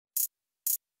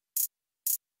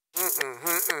Yeah.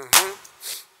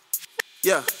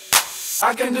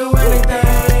 I can do anything.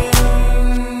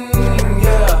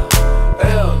 Yeah.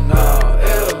 Hell no.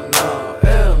 Hell no.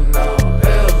 Hell no.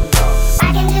 Hell no.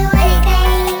 I can do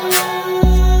anything.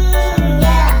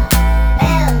 Yeah.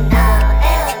 Hell no.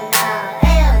 Hell no.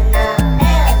 Hell no.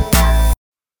 Hell no.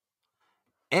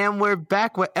 And we're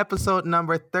back with episode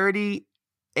number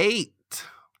 38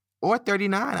 or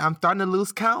 39. I'm starting to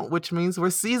lose count, which means we're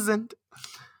seasoned.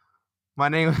 My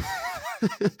name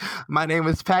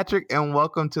is Patrick, and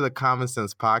welcome to the Common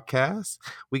Sense Podcast.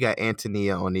 We got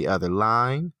Antonia on the other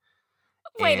line.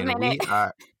 Wait a and minute. We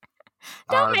are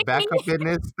Don't make back me. up in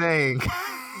this thing.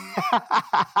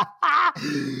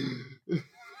 You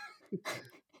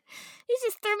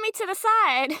just threw me to the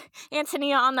side.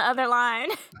 Antonia on the other line.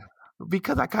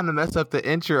 Because I kind of messed up the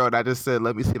intro, and I just said,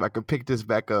 let me see if I can pick this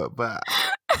back up. But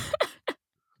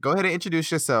go ahead and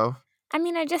introduce yourself. I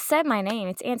mean, I just said my name.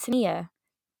 It's Antonia.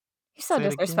 You're so Say it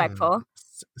disrespectful. again.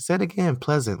 Say it again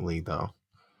pleasantly, though.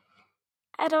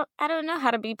 I don't know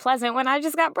how to be pleasant when I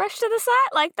just got brushed to the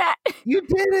side like that. You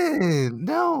didn't.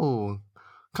 No.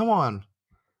 Come on.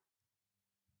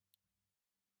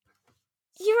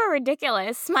 You are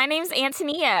ridiculous. My name's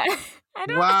Antonia. I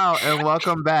don't. Wow, and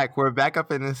welcome back. We're back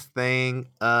up in this thing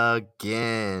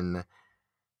again.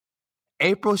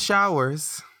 April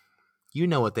showers, you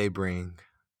know what they bring.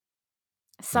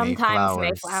 Sometimes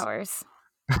Mayflowers.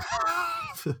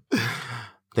 Mayflowers.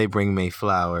 They bring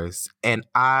Mayflowers. And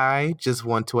I just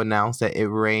want to announce that it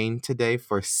rained today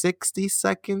for 60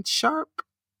 seconds sharp.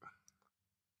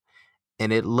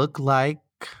 And it looked like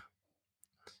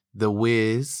The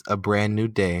Wiz, A Brand New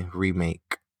Day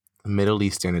remake, Middle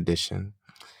Eastern edition.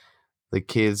 The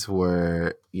kids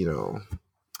were, you know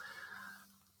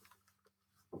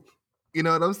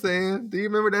what I'm saying? Do you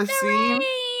remember that scene? Rain.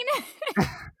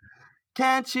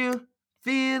 Can't you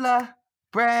feel a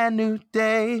brand new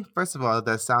day? First of all,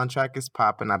 that soundtrack is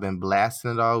popping. I've been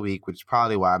blasting it all week, which is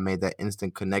probably why I made that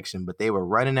instant connection. But they were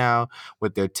running out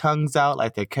with their tongues out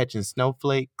like they're catching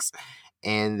snowflakes.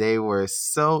 And they were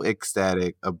so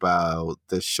ecstatic about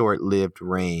the short-lived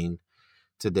rain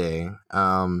today.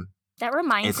 That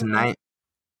reminds me.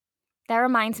 That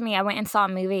reminds me, I went and saw a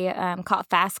movie called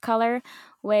Fast Color,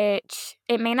 which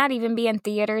it may not even be in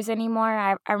theaters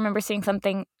anymore. I remember seeing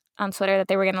something on Twitter that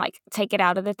they were going to take it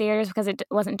out of the theaters because it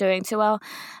wasn't doing too well.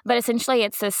 But essentially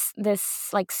it's this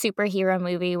superhero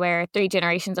movie where 3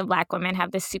 generations of Black women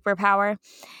have this superpower,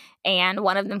 and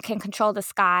one of them can control the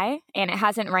sky, and it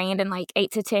hasn't rained in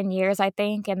 8 to 10 years, I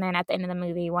think. And then at the end of the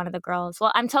movie, one of the girls,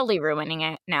 well, I'm totally ruining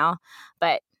it now,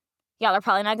 but y'all are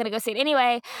probably not going to go see it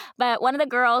anyway. But one of the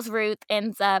girls, Ruth,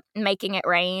 ends up making it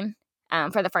rain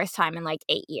for the first time in 8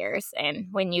 years. And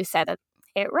when you said that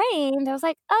it rained, I was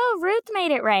like, oh, Ruth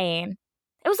made it rain.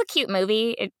 It was a cute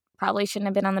movie. It probably shouldn't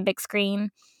have been on the big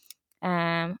screen.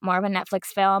 More of a Netflix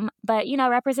film. But,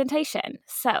 representation.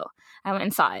 So I went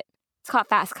and saw it. It's called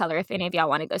Fast Color if any of y'all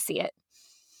want to go see it.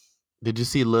 Did you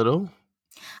see Little?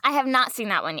 I have not seen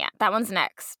that one yet. That one's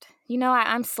next.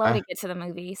 I'm slow to get to the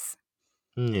movies.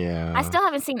 Yeah. I still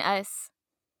haven't seen Us.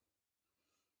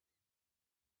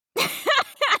 The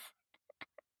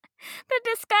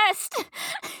disgust.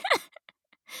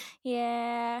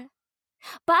 Yeah.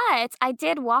 But I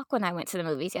did walk when I went to the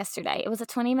movies yesterday. It was a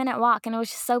 20-minute walk, and it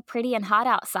was just so pretty and hot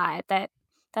outside that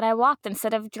I walked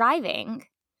instead of driving.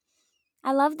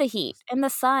 I love the heat and the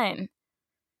sun.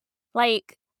 I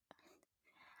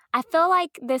feel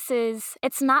like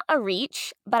it's not a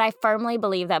reach, but I firmly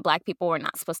believe that Black people were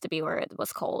not supposed to be where it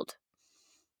was cold.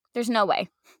 There's no way.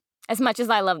 As much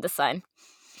as I love the sun.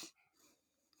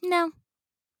 No.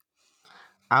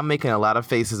 I'm making a lot of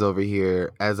faces over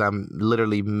here as I'm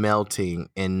literally melting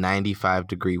in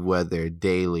 95-degree weather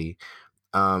daily.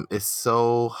 It's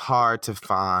so hard to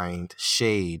find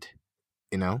shade,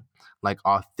 like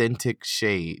authentic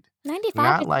shade. 95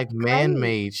 Not is like great.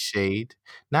 man-made shade.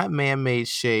 Not man-made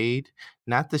shade.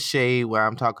 Not the shade where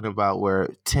I'm talking about where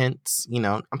tints,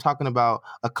 I'm talking about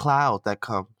a cloud that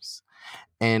comes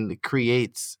and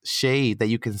creates shade that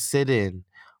you can sit in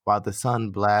while the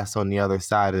sun blasts on the other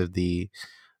side of the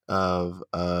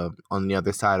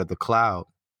cloud.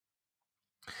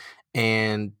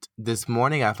 And this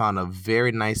morning I found a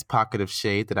very nice pocket of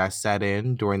shade that I sat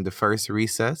in during the first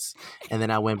recess. And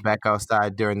then I went back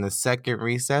outside during the second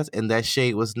recess, and that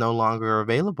shade was no longer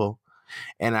available.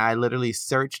 And I literally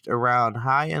searched around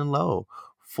high and low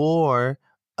for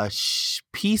a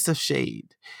piece of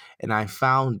shade. And I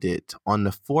found it on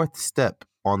the 4th step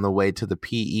on the way to the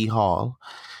PE hall.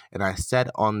 And I sat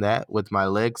on that with my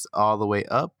legs all the way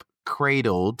up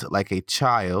cradled like a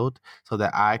child so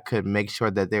that I could make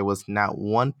sure that there was not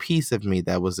one piece of me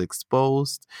that was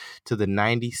exposed to the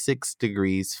 96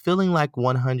 degrees, feeling like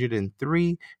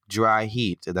 103 dry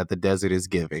heat that the desert is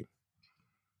giving.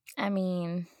 I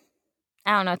mean,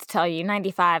 I don't know what to tell you.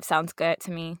 95 sounds good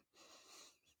to me.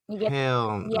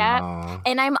 Hell no.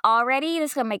 And I'm already,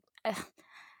 this is going to make,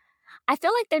 I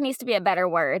feel like there needs to be a better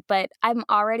word, but I'm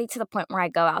already to the point where I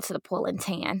go out to the pool and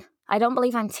tan. I don't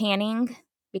believe I'm tanning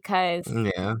because,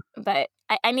 but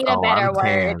I need a better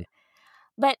word.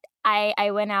 But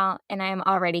I went out and I am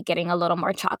already getting a little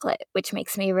more chocolate, which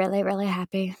makes me really, really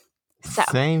happy. So.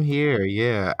 Same here.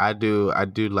 Yeah, I do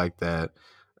like that.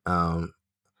 And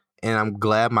I'm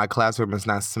glad my classroom is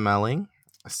not smelling.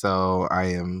 So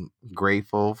I am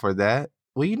grateful for that.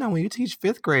 Well, when you teach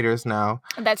 5th graders now.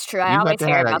 That's true. I always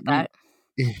hear about that.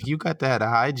 You got to have a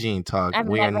hygiene talk.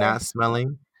 We are not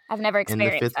smelling. I've never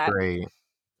experienced in the 5th grade.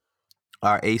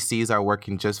 Our ACs are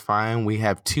working just fine. We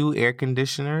have 2 air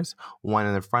conditioners, one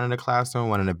in the front of the classroom,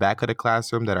 one in the back of the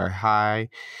classroom that are high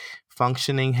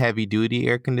functioning heavy duty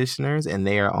air conditioners, and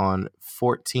they are on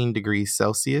 14 degrees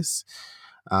Celsius.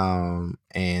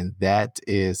 And that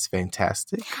is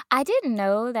fantastic. I didn't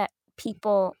know that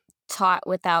people taught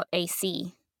without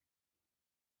AC,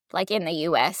 like in the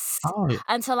US,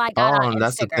 until I got on Instagram.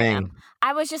 That's the thing.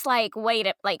 I was just like, wait,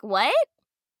 like what?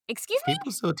 Excuse me?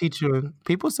 People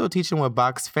still teaching with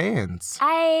box fans.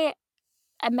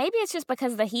 Maybe it's just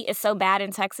because the heat is so bad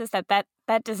in Texas that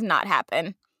does not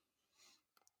happen.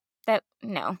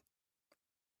 No.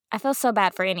 I feel so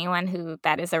bad for anyone who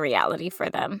that is a reality for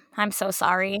them. I'm so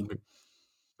sorry.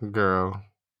 Girl.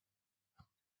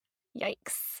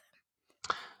 Yikes.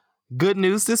 Good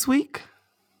news this week?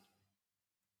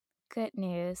 Good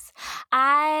news.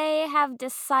 I have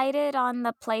decided on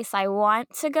the place I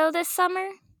want to go this summer.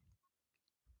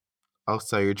 Oh,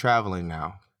 so you're traveling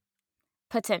now?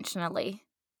 Potentially.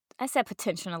 I said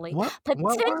potentially. What?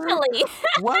 Potentially.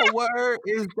 What word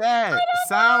is that?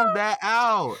 Sound that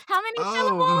out. How many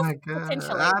syllables? Oh my God.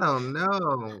 Potentially. I don't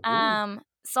know.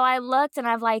 So I looked and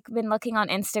I've been looking on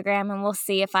Instagram, and we'll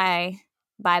see if I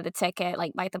buy the ticket,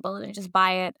 bite the bullet and just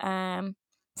buy it.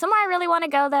 Somewhere I really want to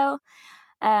go though.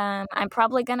 I'm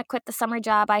probably gonna quit the summer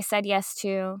job I said yes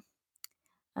to.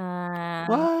 What?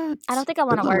 I don't think I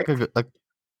want to work.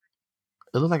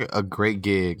 It looked like a great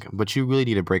gig, but you really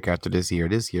need a break after this year.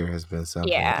 This year has been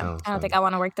something else. I don't think I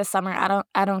want to work this summer.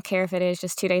 I don't care if it is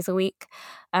just 2 days a week.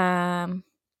 And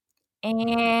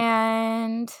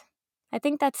I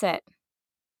think that's it.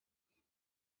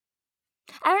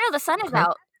 I don't know. The sun is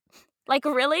out.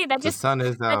 Really? The sun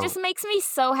is out. That just makes me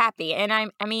so happy. And I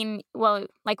mean, well,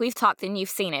 we've talked and you've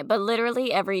seen it, but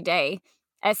literally every day,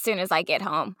 as soon as I get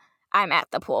home, I'm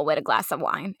at the pool with a glass of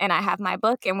wine and I have my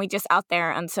book and we just out there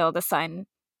until the sun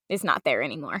is not there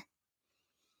anymore.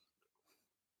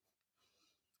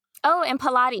 Oh, and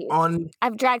Pilates.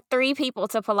 I've dragged 3 people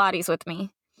to Pilates with me.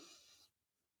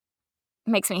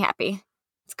 Makes me happy.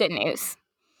 It's good news.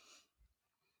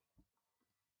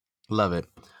 Love it.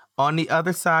 On the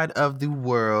other side of the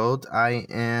world, I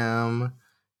am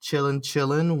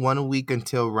chilling 1 week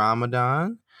until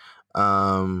Ramadan.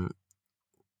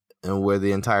 And where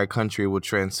the entire country will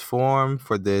transform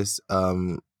for this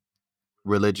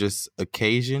religious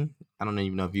occasion. I don't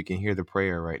even know if you can hear the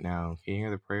prayer right now. Can you hear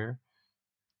the prayer?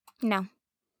 No.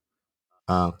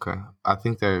 Okay. I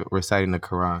think they're reciting the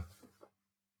Quran.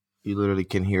 You literally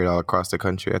can hear it all across the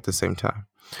country at the same time.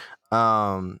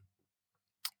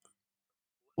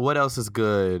 What else is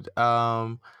good?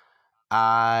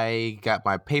 I got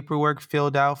my paperwork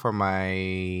filled out for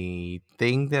my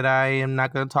thing that I am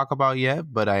not going to talk about yet,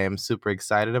 but I am super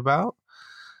excited about.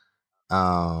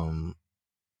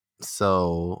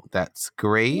 So that's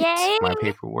great. Yay. My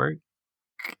paperwork.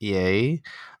 Yay.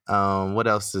 What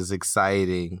else is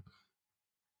exciting?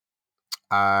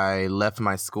 I left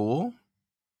my school.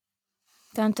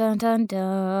 Dun, dun, dun,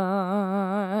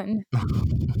 dun.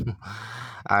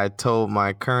 I told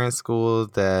my current school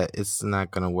that it's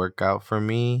not going to work out for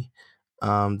me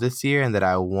this year and that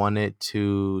I wanted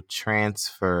to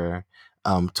transfer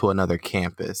to another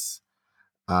campus.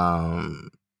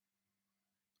 And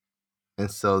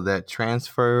so that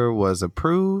transfer was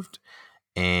approved.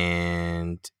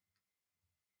 And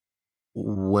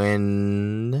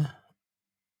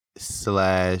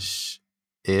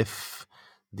if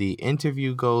the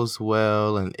interview goes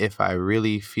well and if I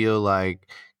really feel like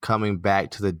coming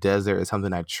back to the desert is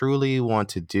something I truly want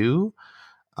to do,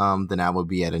 then I would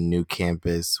be at a new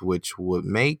campus, which would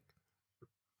make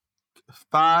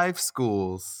 5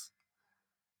 schools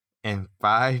in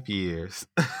 5 years.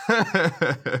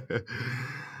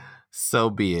 So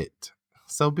be it.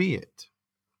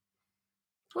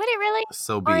 Would it really?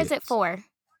 So Or be is it 4?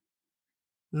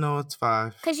 No, it's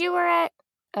 5. Because you were at...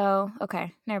 Oh,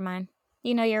 okay. Never mind.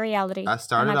 You know your reality. I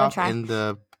started off in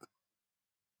the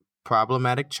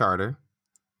problematic charter.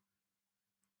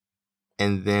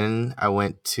 And then I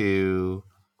went to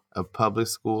a public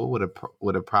school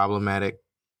with a problematic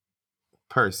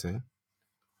person.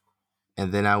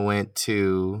 And then I went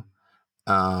to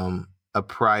a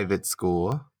private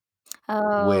school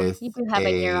with you do have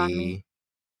a year on me.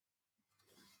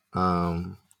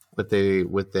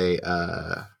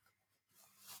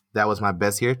 That was my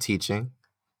best year teaching.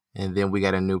 And then we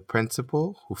got a new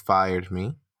principal who fired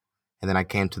me. And then I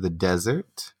came to the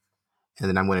desert. And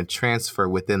then I'm going to transfer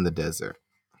within the desert.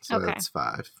 So that's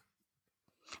 5.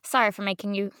 Sorry for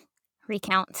making you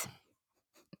recount.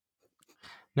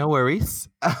 No worries.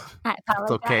 I apologize.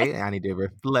 It's okay. I need to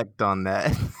reflect on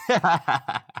that.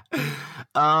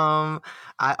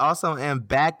 I also am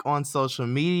back on social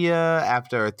media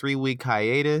after a 3-week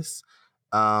hiatus.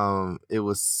 It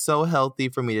was so healthy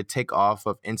for me to take off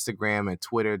of Instagram and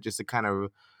Twitter just to kind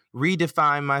of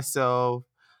redefine myself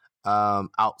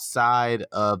outside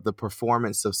of the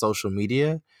performance of social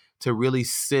media, to really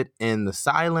sit in the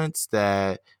silence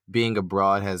that being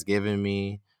abroad has given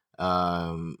me.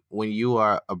 When you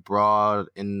are abroad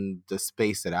in the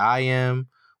space that I am,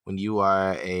 when you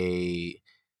are a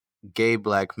gay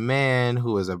Black man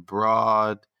who is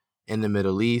abroad in the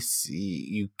Middle East,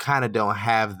 you kind of don't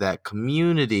have that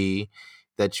community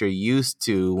that you're used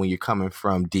to when you're coming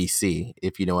from DC,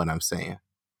 if you know what I'm saying.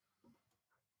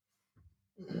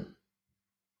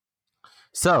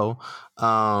 So,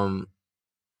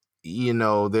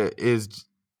 there is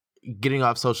getting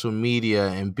off social media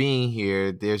and being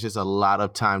here, there's just a lot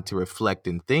of time to reflect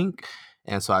and think.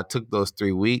 And so I took those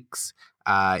 3 weeks.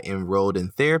 I enrolled in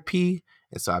therapy.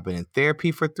 And so I've been in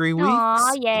therapy for 3 weeks.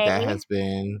 Aw, yay. That has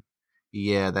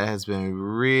been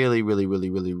really, really, really,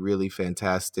 really, really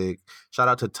fantastic. Shout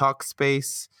out to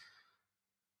Talkspace.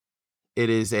 It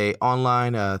is a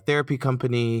online therapy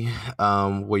company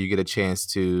where you get a chance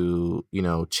to,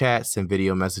 chat, send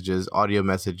video messages, audio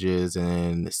messages,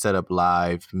 and set up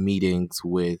live meetings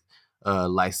with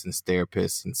licensed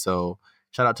therapists. And so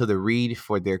shout out to the Read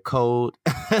for their code.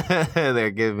 They're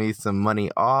giving me some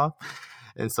money off.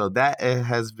 And so that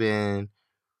has been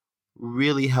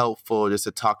really helpful, just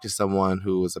to talk to someone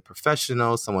who is a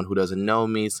professional, someone who doesn't know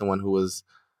me, someone who is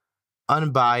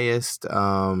unbiased,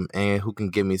 and who can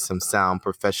give me some sound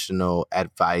professional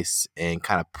advice and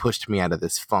kind of pushed me out of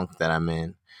this funk that I'm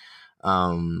in.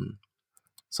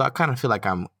 So I kind of feel like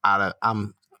I'm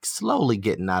slowly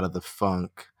getting out of the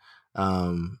funk.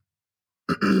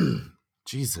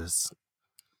 Jesus.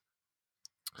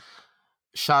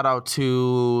 Shout out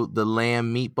to the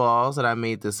lamb meatballs that I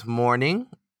made this morning.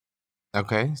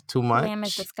 Okay, too much. Lamb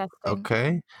is disgusting.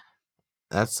 Okay,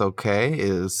 that's okay.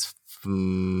 It was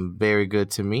very good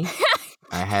to me.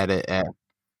 I had it at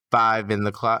 5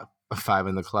 o'clock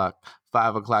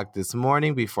this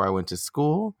morning before I went to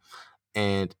school,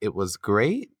 and it was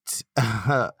great.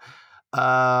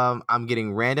 I'm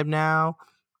getting random now.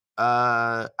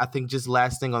 I think just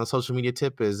last thing on the social media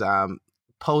tip is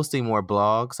posting more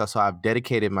blogs. So I've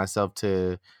dedicated myself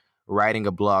to writing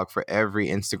a blog for every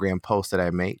Instagram post that I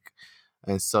make.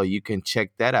 And so you can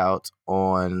check that out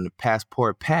on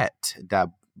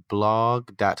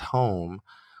passportpat.blog.home,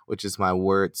 which is my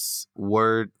WordPress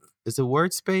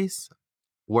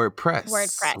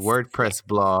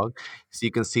blog. So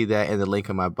you can see that in the link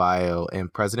in my bio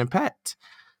and President Pat.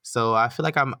 So I feel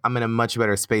like I'm in a much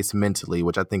better space mentally,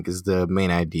 which I think is the main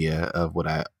idea of what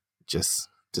I just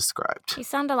described. You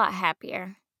sound a lot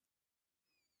happier.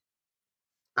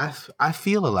 I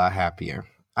feel a lot happier.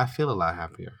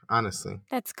 Honestly.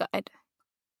 That's good.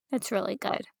 That's really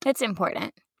good. It's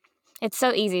important. It's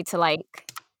so easy to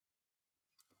like.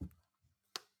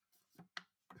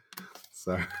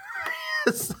 Sorry.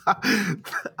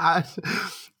 I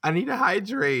need to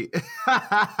hydrate.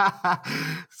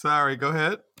 Sorry, go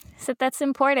ahead. So that's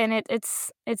important.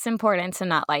 It's important to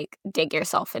not like dig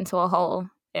yourself into a hole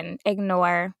and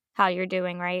ignore how you're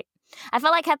doing, right? I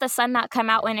feel like had the sun not come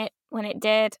out when it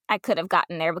did, I could have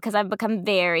gotten there, because I've become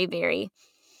very, very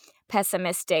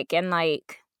pessimistic and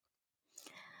like,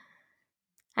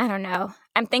 I don't know.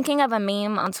 I'm thinking of a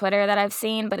meme on Twitter that I've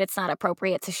seen, but it's not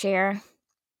appropriate to share.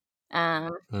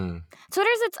 Twitter's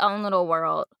its own little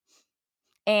world,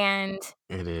 and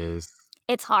it is.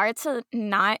 It's hard to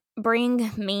not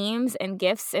bring memes and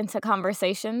GIFs into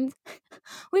conversations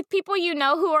with people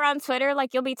who are on Twitter.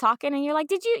 Like, you'll be talking and you're like,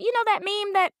 did you know that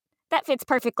meme that fits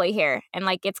perfectly here? And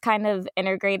like, it's kind of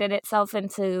integrated itself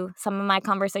into some of my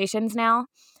conversations now.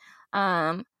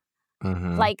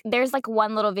 Like, there's like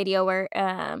one little video where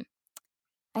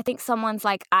I think someone's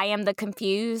like, I am the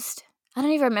confused. I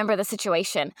don't even remember the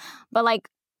situation. But like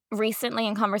recently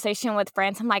in conversation with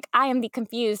friends, I'm like, I am the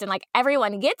confused. And like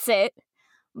everyone gets it.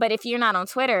 But if you're not on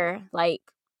Twitter, like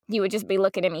you would just be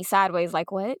looking at me sideways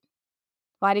like, what?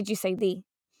 Why did you say the?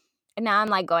 And now I'm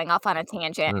like going off on a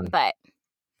tangent. But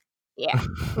yeah,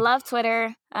 love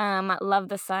Twitter. Love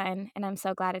the Sun. And I'm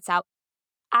so glad it's out.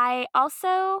 I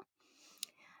also,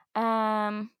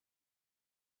 I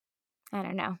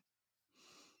don't know.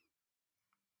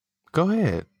 Go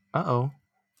ahead. Uh-oh.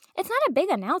 It's not a big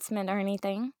announcement or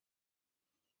anything.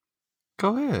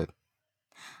 Go ahead.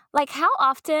 Like, how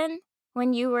often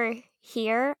when you were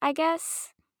here, I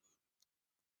guess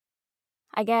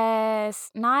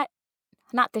not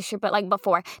this year, but like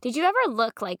before, did you ever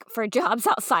look like for jobs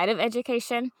outside of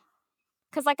education?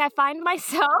 Because like I find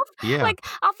myself, like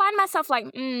I'll find myself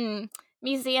like,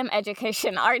 museum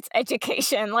education, arts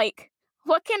education. Like,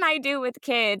 what can I do with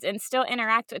kids and still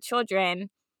interact with children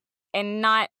and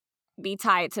not be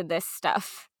tied to this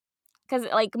stuff? Because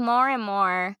like more and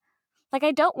more, like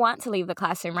I don't want to leave the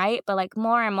classroom, right? But like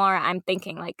more and more I'm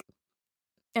thinking like,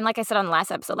 and like I said on the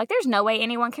last episode, like there's no way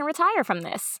anyone can retire from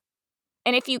this.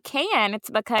 And if you can, it's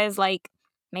because like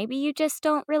maybe you just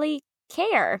don't really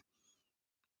care.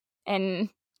 And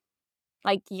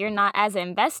like you're not as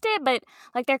invested, but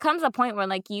like there comes a point where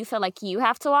like you feel like you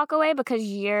have to walk away because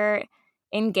you're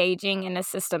engaging in a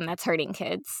system that's hurting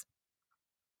kids.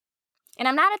 And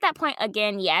I'm not at that point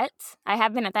again yet. I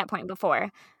have been at that point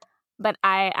before. But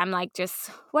I'm like, just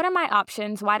what are my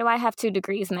options? Why do I have 2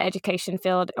 degrees in the education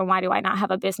field? And why do I not have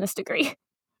a business degree?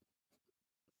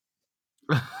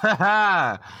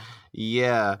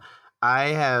 Yeah. I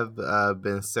have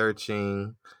been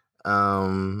searching,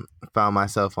 found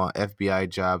myself on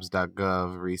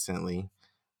FBIjobs.gov recently.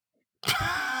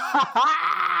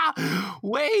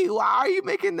 Wait, why are you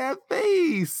making that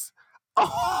face?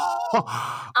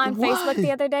 On Facebook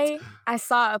the other day, I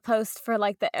saw a post for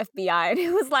like the FBI, and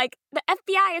it was like, the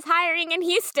FBI is hiring in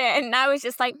Houston. And I was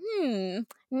just like,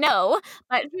 no,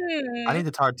 but I need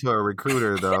to talk to a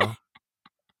recruiter though.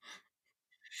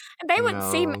 They would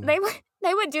see they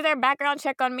would do their background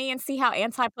check on me and see how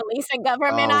anti-police and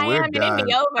government I am, and it'd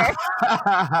be over.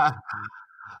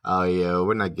 Oh yeah,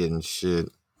 we're not getting shit.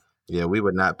 Yeah, we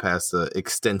would not pass an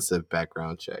extensive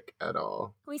background check at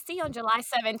all. We see on July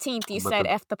 17th you said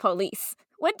F the police.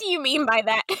 What do you mean by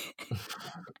that?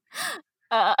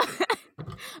 I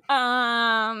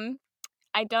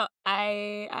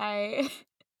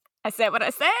said what I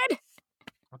said.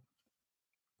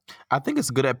 I think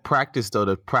it's good at practice though,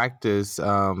 to practice.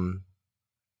 I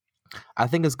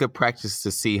think it's good practice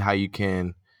to see how you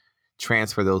can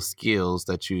transfer those skills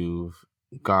that you've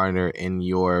garnered in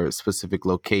your specific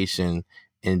location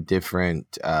in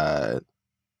different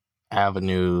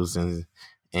avenues and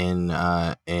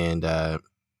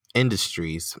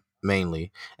industries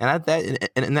mainly, and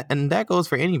that goes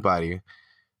for anybody.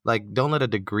 Like, don't let a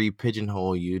degree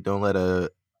pigeonhole you. Don't let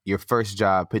your first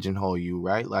job pigeonhole you.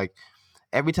 Right? Like,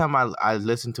 every time I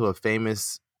listen to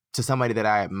somebody that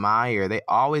I admire, they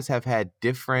always have had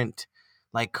different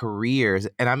like careers,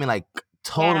 and I mean like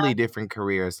totally different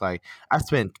careers. Like, I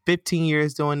spent 15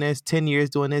 years doing this, 10 years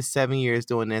doing this, 7 years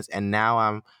doing this, and now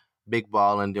I'm big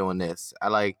balling doing this.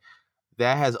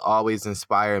 That has always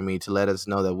inspired me to let us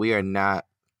know that we are not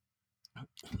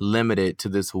limited to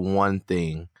this one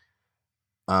thing.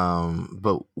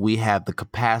 But we have the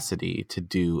capacity to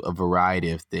do a variety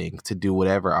of things, to do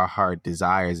whatever our heart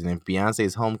desires. And if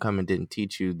Beyonce's Homecoming didn't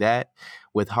teach you that,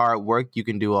 with hard work, you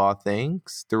can do all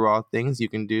things. Through all things, you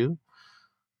can do.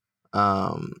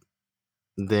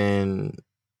 Then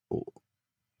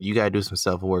you got to do some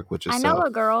self-work with yourself. I know a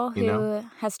girl who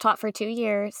has taught for 2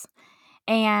 years,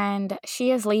 and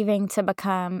she is leaving to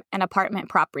become an apartment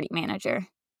property manager.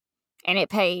 And it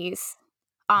pays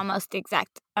almost the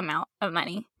exact amount of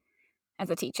money as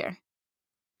a teacher.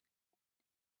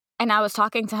 And I was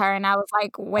talking to her and I was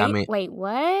like, wait,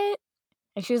 what?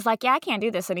 And she was like, yeah, I can't do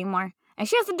this anymore. And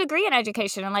she has a degree in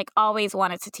education and like always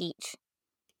wanted to teach.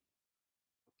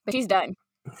 But she's done.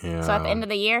 Yeah. So at the end of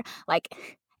the year, like,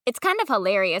 it's kind of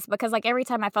hilarious because like every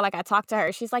time I feel like I talk to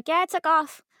her, she's like, yeah, I took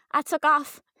off.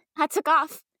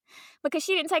 Because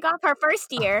she didn't take off her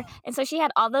first year. And so she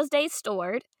had all those days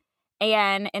stored.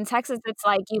 And in Texas, it's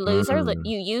like you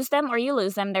you use them or you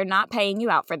lose them. They're not paying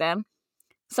you out for them.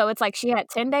 So it's like she had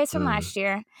 10 days from last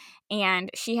year and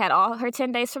she had all her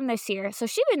 10 days from this year. So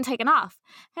she didn't take it off.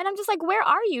 And I'm just like, where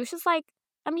are you? She's like,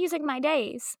 I'm using my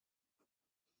days.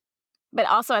 But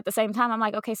also at the same time, I'm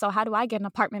like, okay, so how do I get an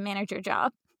apartment manager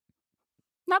job?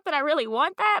 Not that I really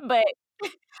want that, but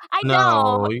I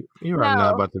know. No, you are not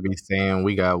No, about to be saying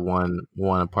we got one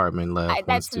apartment left, one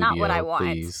that's not what I studio, want.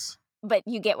 please. But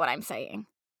you get what I'm saying.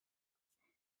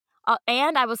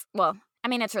 And I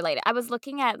mean, it's related. I was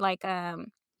looking at like I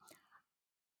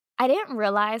didn't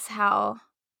realize how.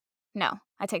 No,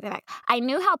 I take that back. I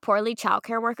knew how poorly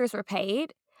childcare workers were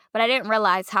paid, but I didn't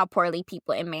realize how poorly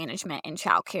people in management and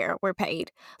childcare were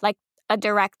paid. Like a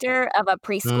director of a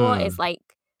preschool is Mm, like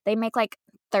they make like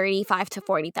 $35,000 to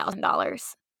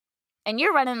 $40,000, and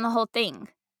you're running the whole thing.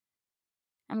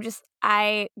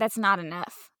 That's not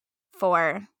enough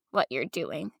for what you're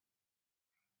doing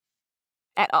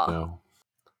at all. no.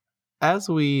 As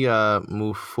we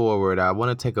move forward, I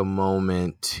want to take a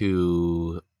moment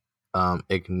to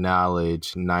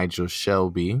acknowledge Nigel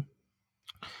Shelby.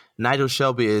 Nigel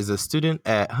Shelby is a student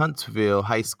at Huntsville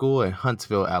High School in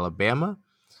Huntsville, Alabama,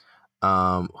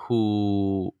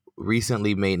 who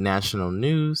recently made national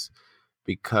news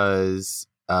because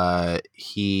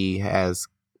he has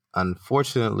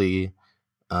unfortunately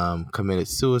committed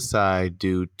suicide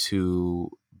due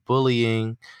to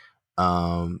bullying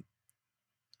and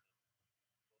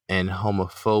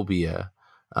homophobia.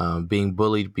 Being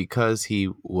bullied because he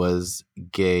was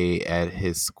gay at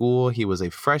his school. He was a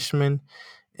freshman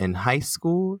in high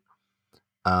school.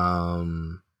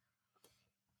 And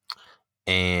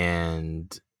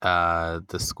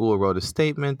the school wrote a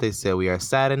statement. They said, "We are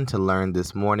saddened to learn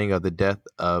this morning of the death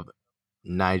of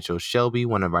Nigel Shelby,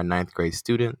 one of our ninth grade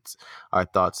students. Our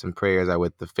thoughts and prayers are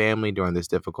with the family during this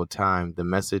difficult time." The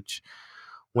message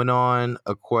went on,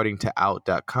 according to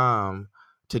Out.com,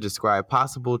 to describe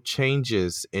possible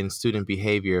changes in student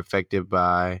behavior affected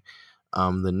by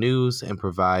the news and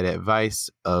provide advice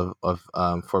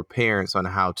for parents on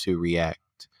how to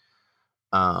react.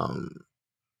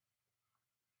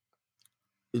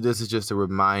 This is just a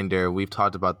reminder. We've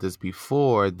talked about this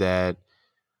before, that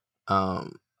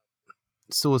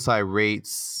suicide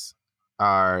rates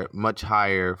are much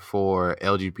higher for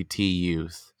LGBT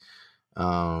youth.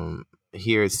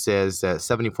 Here it says that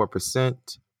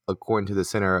 74%, according to the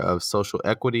Center of Social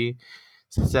Equity,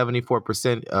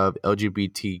 74% of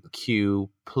LGBTQ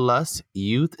plus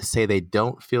youth say they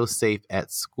don't feel safe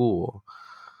at school.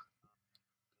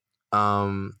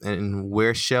 And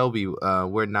where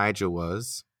Nigel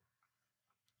was,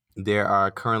 there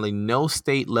are currently no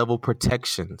state level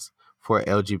protections for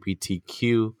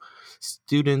LGBTQ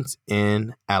students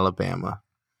in Alabama.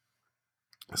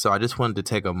 So I just wanted to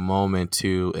take a moment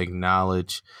to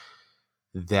acknowledge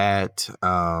that,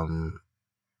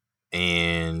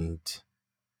 and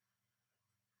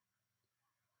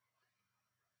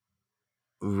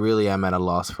really I'm at a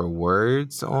loss for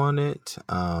words on it.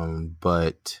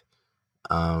 But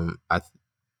it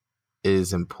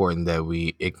is important that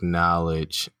we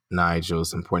acknowledge Nigel.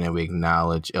 It's important that we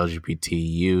acknowledge LGBT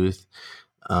youth.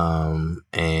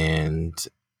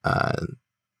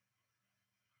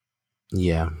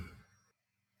 Yeah.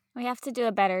 We have to do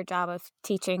a better job of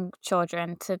teaching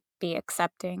children to be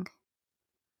accepting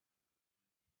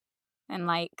and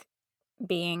like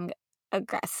being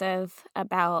aggressive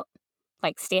about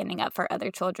like standing up for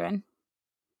other children.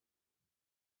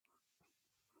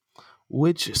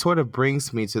 Which sort of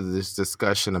brings me to this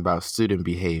discussion about student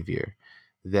behavior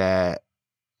that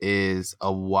is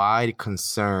a wide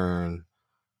concern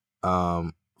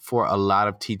for a lot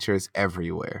of teachers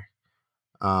everywhere.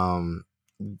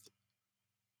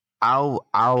 I'll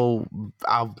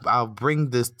bring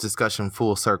this discussion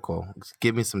full circle.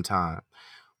 Give me some time.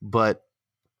 But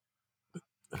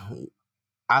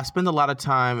I spend a lot of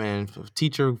time in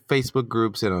teacher Facebook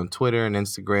groups and on Twitter and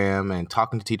Instagram and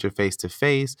talking to teacher face to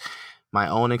face, my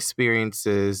own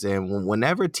experiences. And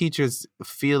whenever teachers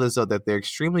feel as though that they're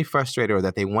extremely frustrated or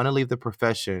that they want to leave the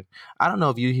profession, I don't know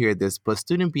if you hear this, but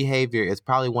student behavior is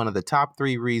probably one of the top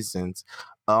 3 reasons,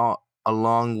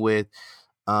 along with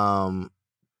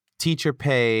teacher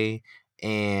pay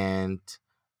and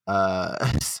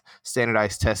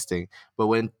standardized testing. But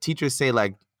when teachers say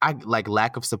like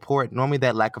lack of support, normally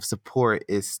that lack of support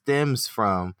stems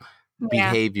from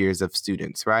behaviors of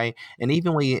students, right? And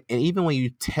even when you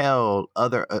tell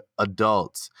other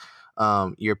adults,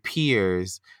 your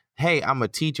peers, "Hey, I'm a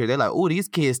teacher," they're like, "Oh, these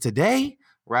kids today,"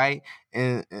 right?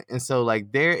 And so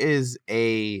like there is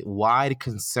a wide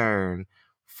concern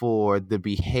for the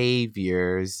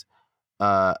behaviors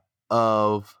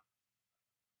of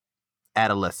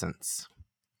adolescents.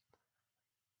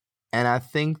 And I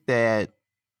think that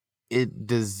it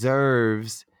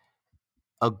deserves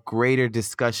a greater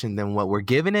discussion than what we're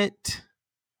giving it,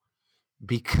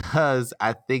 because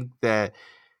I think that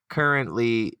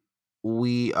currently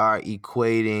we are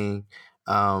equating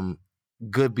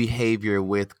good behavior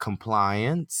with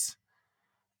compliance.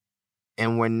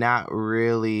 and we're not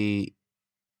really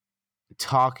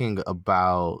talking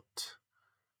about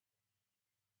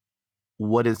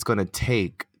what it's going to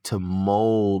take to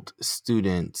mold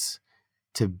students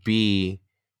to be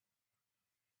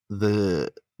the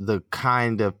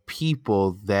kind of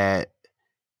people that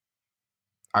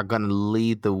are going to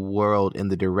lead the world in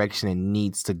the direction it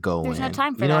needs to go There's in. no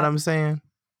time for you know that. what I'm saying?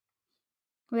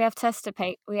 We have tests to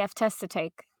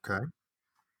take. Okay.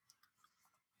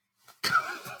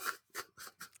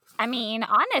 I mean,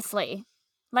 honestly,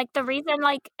 like the reason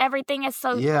like everything is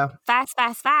so Yeah. fast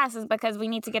is because we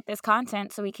need to get this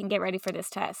content so we can get ready for this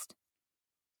test.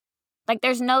 Like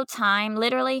there's no time,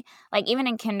 literally, like even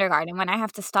in kindergarten when I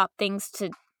have to stop things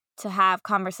to have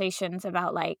conversations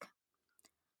about like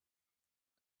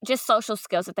just social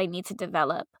skills that they need to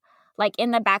develop. Like in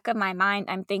the back of my mind,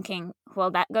 I'm thinking, well,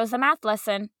 that goes the math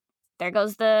lesson. There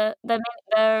goes the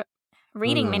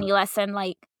reading mini lesson.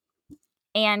 Like,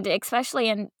 and especially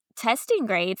in testing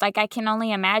grades, like I can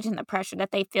only imagine the pressure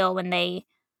that they feel when they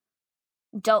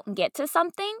don't get to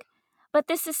something. But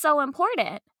this is so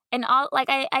important. And all like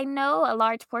I know a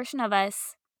large portion of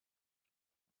us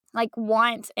like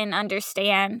want and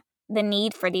understand the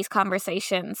need for these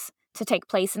conversations to take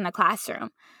place in the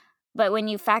classroom. But when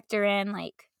you factor in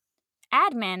like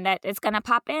admin that is going to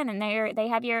pop in and they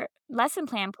have your lesson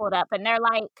plan pulled up and they're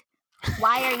like,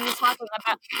 why are you talking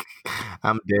about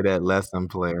I'm dead at lesson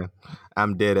plan.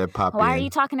 I'm dead at pop why in. are you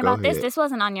talking Go about this? ahead. This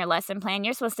wasn't on your lesson plan.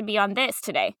 You're supposed to be on this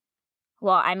today.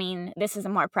 Well, I mean, this is a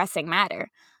more pressing matter.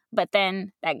 But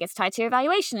then that gets tied to your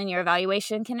evaluation, and your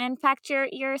evaluation can impact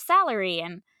your salary.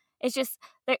 And it's just,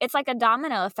 it's like a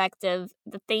domino effect of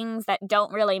the things that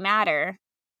don't really matter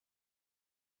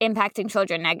impacting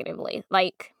children negatively.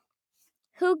 Like,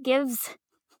 who gives,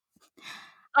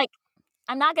 like,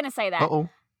 I'm not going to say that. Uh-oh.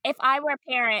 If I were a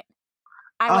parent,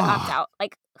 I would opt out.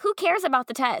 Like, who cares about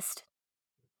the test?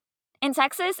 In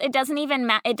Texas, it doesn't even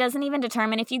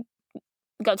determine if you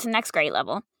go to the next grade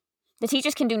level. The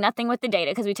teachers can do nothing with the data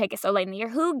because we take it so late in the year.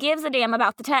 Who gives a damn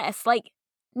about the test? Like,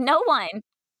 no one.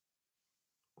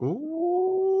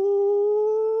 Ooh.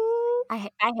 I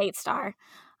hate STAR.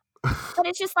 But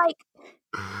it's just like,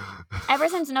 ever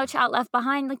since No Child Left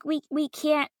Behind, like, we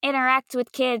can't interact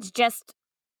with kids just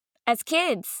as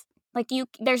kids. Like,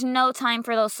 there's no time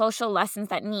for those social lessons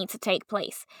that need to take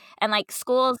place. And, like,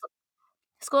 schools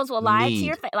will lie to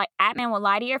your face. Like, admin will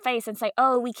lie to your face and say,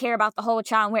 oh, we care about the whole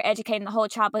child and we're educating the whole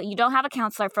child. But you don't have a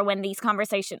counselor for when these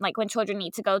conversations, like when children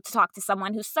need to go to talk to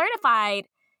someone who's certified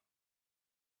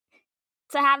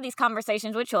to have these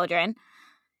conversations with children.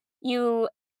 The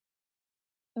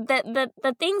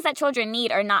things that children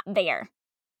need are not there.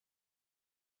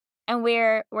 And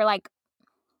we're like,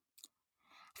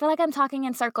 I feel like I'm talking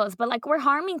in circles, but like we're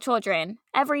harming children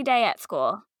every day at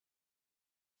school.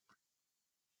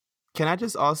 Can I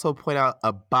just also point out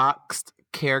a boxed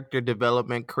character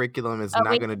development curriculum is not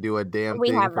going to do a damn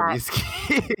thing for these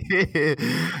kids.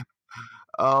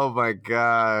 Oh my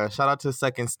God. Shout out to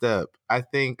Second Step. I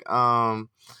think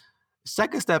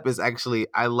Second Step is actually,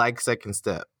 I like Second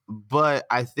Step, but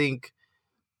I think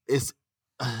it's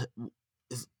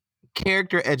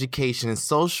character education and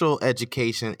social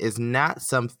education is not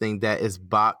something that is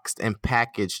boxed and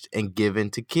packaged and given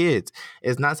to kids.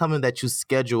 It's not something that you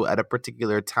schedule at a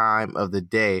particular time of the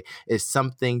day. It's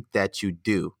something that you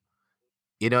do.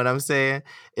 You know what I'm saying?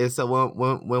 And so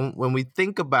when we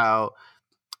think about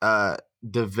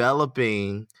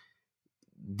developing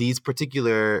these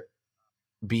particular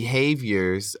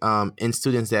behaviors in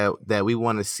students that we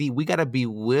want to see, we got to be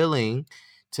willing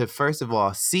to, first of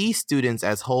all, see students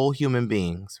as whole human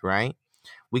beings, right?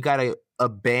 We got to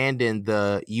abandon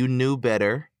the you knew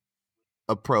better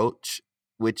approach,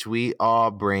 which we all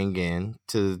bring in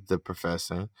to the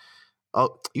profession.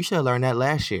 Oh, you should have learned that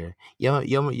last year.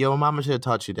 Your mama should have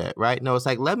taught you that, right? No, it's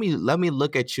like, let me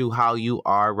look at you how you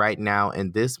are right now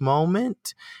in this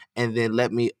moment, and then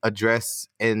let me address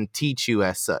and teach you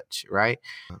as such, right?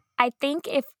 I think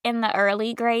if in the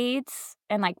early grades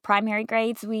and like primary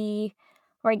grades, we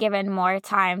were given more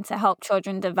time to help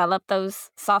children develop those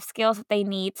soft skills that they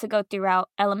need to go throughout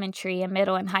elementary and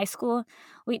middle and high school,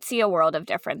 we'd see a world of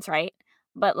difference, right?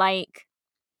 But like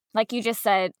you just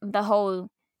said, the whole,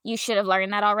 you should have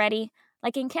learned that already.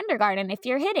 Like in kindergarten, if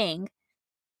you're hitting,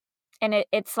 and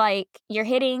it's like you're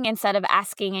hitting instead of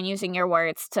asking and using your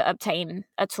words to obtain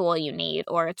a tool you need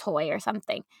or a toy or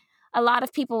something. A lot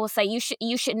of people will say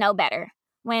you should know better,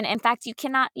 when in fact you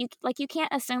can't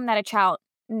assume that a child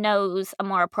knows a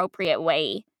more appropriate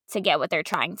way to get what they're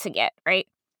trying to get, right?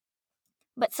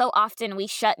 But so often we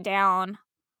shut down,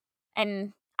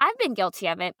 and I've been guilty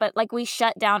of it, but like we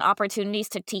shut down opportunities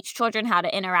to teach children how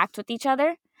to interact with each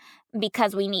other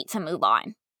because we need to move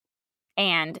on.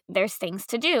 And there's things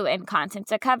to do and content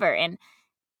to cover. And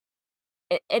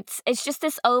it's just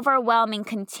this overwhelming,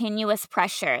 continuous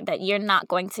pressure that you're not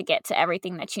going to get to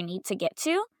everything that you need to get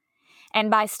to. And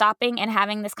by stopping and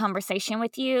having this conversation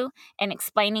with you and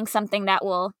explaining something that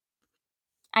will,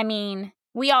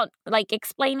 we all like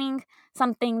explaining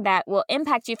something that will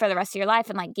impact you for the rest of your life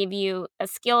and like give you a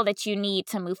skill that you need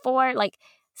to move forward. Like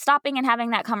stopping and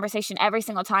having that conversation every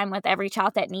single time with every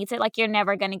child that needs it, like you're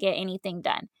never going to get anything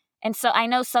done. And so I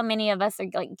know so many of us are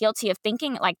like guilty of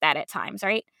thinking like that at times,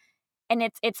 right? And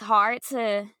it's hard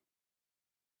to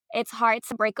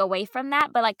break away from that.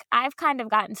 But like I've kind of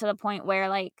gotten to the point where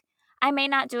like I may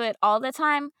not do it all the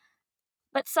time,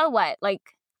 but so what? Like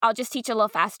I'll just teach a little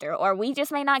faster, or we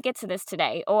just may not get to this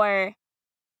today, or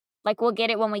like we'll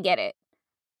get it when we get it.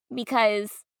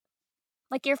 Because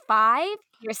like you're 5,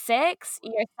 you're 6,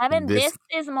 you're 7, this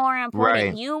is more important.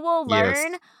 Right. You will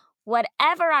learn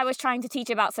whatever I was trying to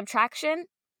teach about subtraction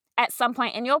at some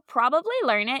point, and you'll probably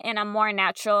learn it in a more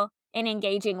natural and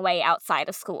engaging way outside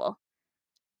of school.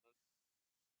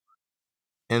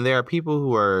 And there are people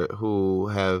who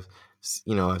have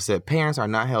said parents are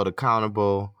not held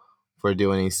accountable for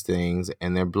doing these things,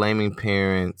 and they're blaming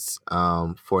parents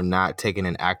for not taking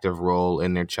an active role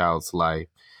in their child's life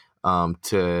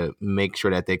to make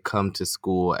sure that they come to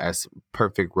school as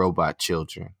perfect robot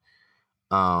children.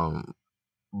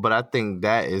 But I think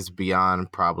that is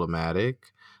beyond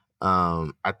problematic.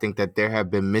 I think that there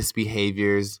have been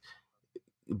misbehaviors,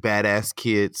 badass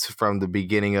kids from the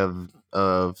beginning of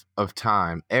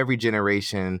time. Every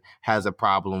generation has a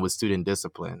problem with student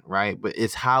discipline, right? But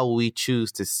it's how we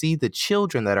choose to see the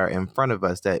children that are in front of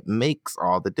us that makes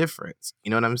all the difference.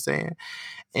 You know what I'm saying?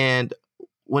 And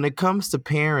when it comes to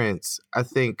parents, I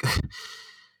think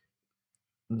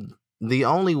the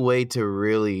only way to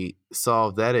really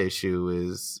solve that issue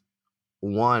is,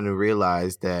 one,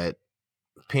 realize that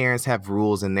parents have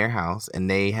rules in their house and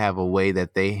they have a way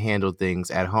that they handle things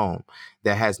at home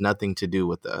that has nothing to do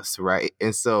with us, right?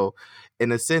 And so,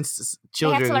 in a sense,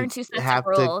 children they have to learn 2 sets of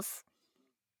rules.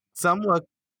 Somewhat,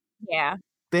 yeah.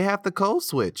 They have to code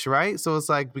switch, right? So it's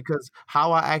like, because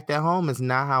how I act at home is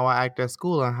not how I act at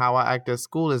school, and how I act at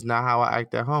school is not how I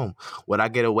act at home. What I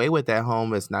get away with at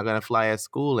home is not going to fly at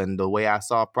school, and the way I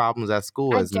solve problems at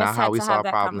school is not how we solve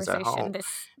problems at home.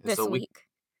 This week.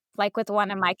 Like with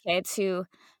one of my kids who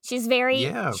she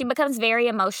becomes very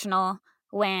emotional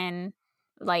when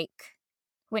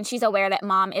she's aware that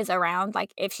mom is around,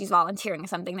 like if she's volunteering or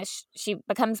something, that she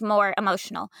becomes more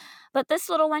emotional. But this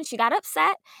little one, she got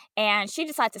upset and she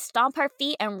decided to stomp her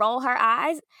feet and roll her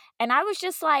eyes. And I was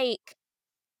just like,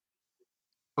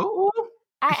 ooh.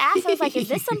 I asked her, I was like, is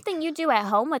this something you do at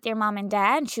home with your mom and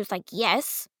dad? And she was like,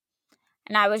 yes.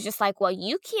 And I was just like, well,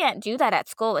 you can't do that at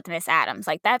school with Miss Adams.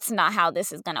 Like, that's not how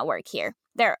this is going to work here.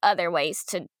 There are other ways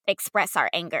to express our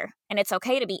anger. And it's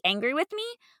okay to be angry with me,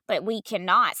 but we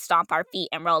cannot stomp our feet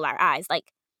and roll our eyes.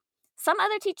 Like, some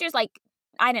other teachers, like,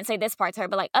 I didn't say this part to her,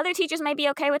 but like other teachers may be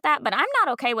okay with that, but I'm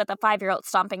not okay with a 5-year-old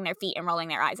stomping their feet and rolling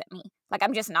their eyes at me. Like,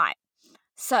 I'm just not.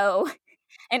 So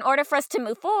in order for us to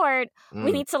move forward,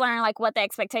 we need to learn like what the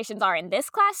expectations are in this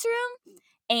classroom,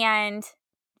 and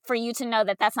for you to know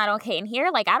that that's not okay in here.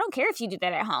 Like, I don't care if you do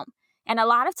that at home. And a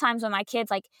lot of times when my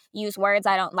kids like use words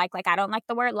I don't like I don't like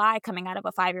the word lie coming out of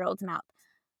a 5-year-old's mouth,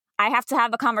 I have to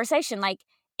have a conversation. Like,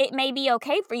 it may be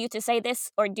okay for you to say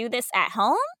this or do this at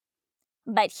home,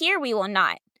 but here we will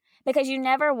not. Because you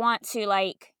never want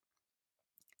to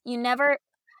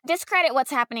discredit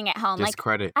what's happening at home.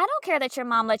 Discredit. Like, I don't care that your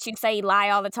mom lets you say lie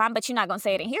all the time, but you're not going to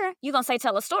say it in here. You're going to say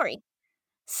tell a story.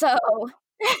 So.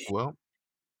 Well.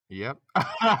 Yep.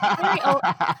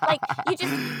 Like,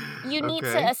 you need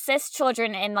to assist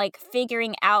children in like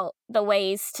figuring out the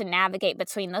ways to navigate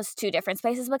between those two different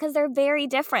spaces, because they're very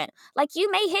different. Like, you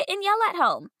may hit and yell at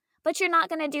home, but you're not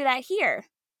going to do that here.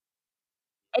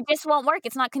 It just won't work.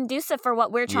 It's not conducive for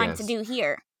what we're trying to do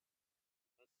here.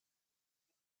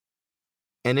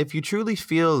 And if you truly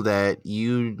feel that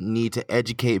you need to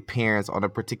educate parents on a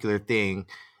particular thing,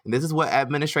 and this is what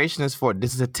administration is for.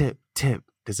 This is a tip.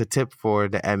 There's a tip for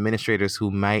the administrators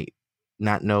who might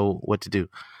not know what to do.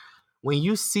 When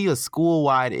you see a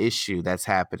school-wide issue that's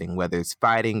happening, whether it's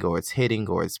fighting or it's hitting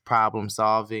or it's problem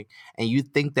solving, and you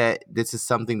think that this is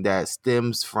something that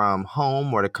stems from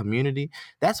home or the community,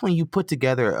 that's when you put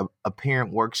together a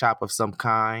parent workshop of some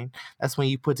kind. That's when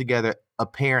you put together a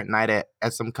parent night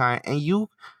at some kind, and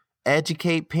you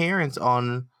educate parents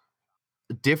on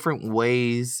different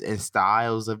ways and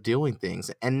styles of doing things.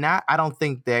 And I don't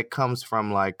think that comes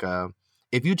from like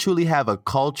if you truly have a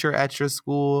culture at your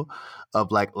school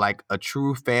of like a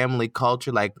true family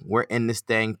culture, like we're in this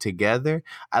thing together,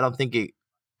 I don't think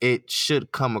it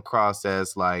should come across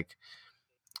as like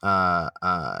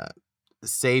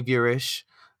saviorish,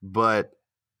 but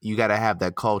you got to have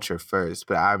that culture first.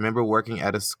 But I remember working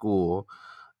at a school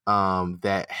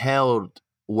that held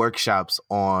workshops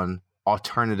on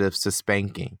alternatives to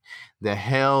spanking, that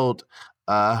held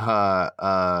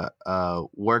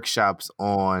workshops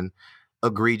on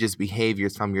egregious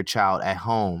behaviors from your child at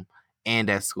home and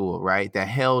at school, right? That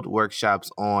held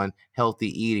workshops on healthy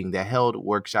eating, that held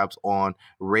workshops on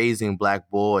raising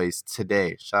Black boys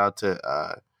today. Shout out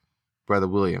to Brother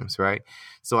Williams, right?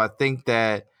 So I think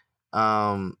that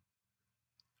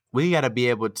we got to be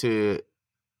able to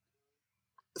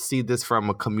see this from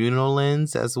a communal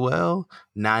lens as well,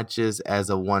 not just as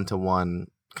a one-to-one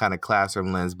kind of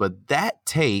classroom lens. But that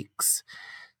takes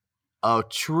a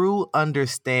true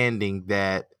understanding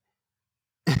that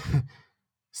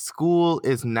school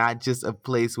is not just a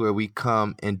place where we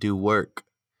come and do work.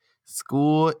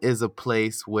 School is a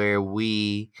place where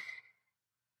we...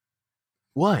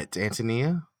 What,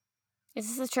 Antonia?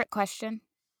 Is this a trick question?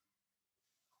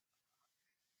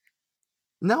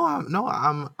 No,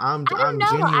 I'm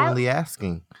genuinely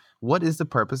asking. What is the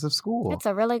purpose of school? It's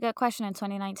a really good question in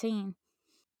 2019.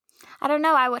 I don't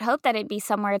know. I would hope that it'd be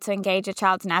somewhere to engage a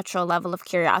child's natural level of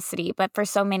curiosity, but for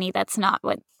so many, that's not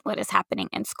what is happening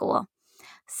in school.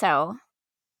 So,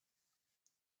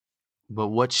 but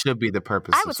what should be the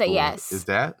purpose? I would say yes. Is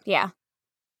that? Yeah.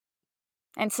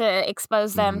 And to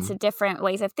expose them to different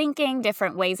ways of thinking,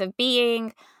 different ways of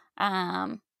being,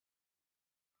 and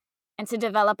to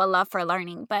develop a love for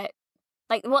learning. But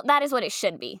that is what it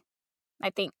should be.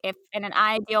 I think if in an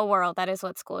ideal world, that is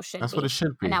what school should be. That's what it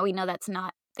should be. And now we know that's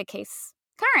not the case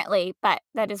currently, but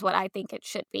that is what I think it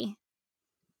should be.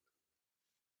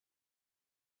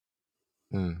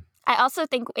 I also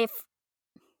think if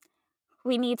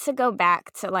we need to go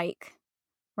back to like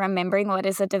remembering what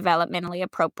is a developmentally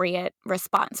appropriate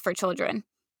response for children.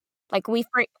 Like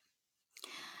right.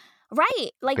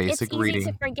 Like basic it's easy reading.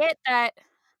 to forget that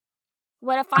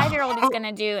what a 5-year-old is going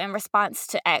to do in response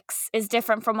to X is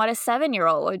different from what a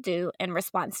 7-year-old would do in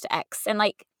response to X. And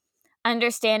like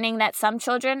understanding that some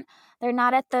children, they're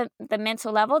not at the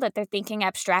mental level that they're thinking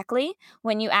abstractly.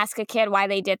 When you ask a kid why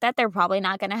they did that, they're probably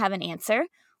not going to have an answer.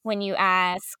 When you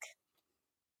ask,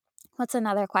 what's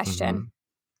another question?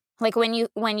 Like when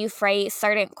you phrase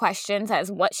certain questions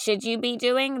as what should you be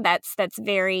doing, that's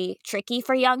very tricky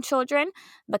for young children,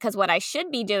 because what I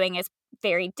should be doing is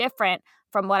very different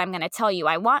from what I'm going to tell you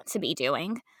I want to be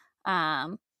doing.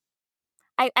 I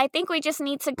think we just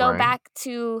need to go back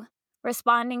to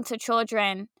responding to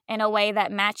children in a way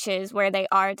that matches where they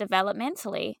are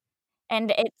developmentally.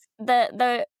 And it's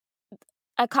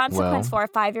a consequence for a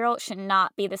 5-year-old should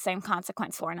not be the same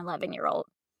consequence for an 11-year-old.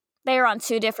 They are on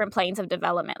two different planes of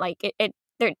development. Like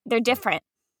they're different,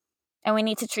 and we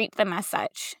need to treat them as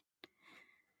such.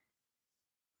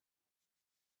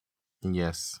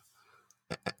 Yes.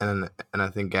 And I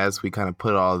think as we kind of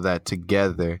put all of that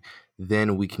together,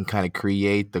 then we can kind of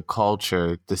create the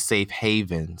culture, the safe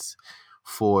havens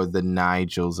for the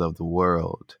Nigels of the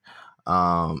world.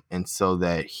 And so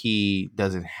that he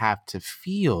doesn't have to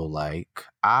feel like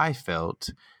I felt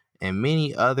and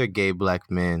many other gay Black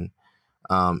men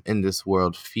in this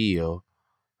world feel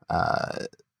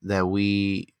that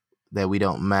we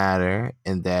don't matter,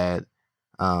 and that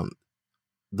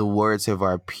the words of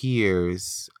our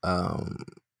peers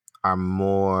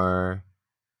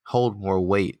hold more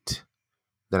weight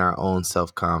than our own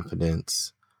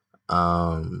self-confidence.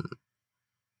 And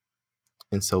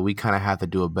so we kind of have to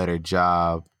do a better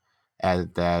job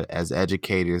at that as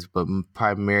educators, but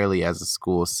primarily as a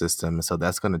school system. And so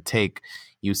that's going to take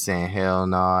you saying, hell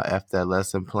no, F that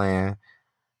lesson plan.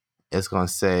 It's going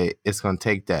to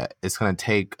take that. It's going to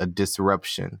take a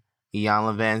disruption.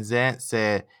 Iyanla Vanzant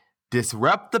said,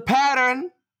 disrupt the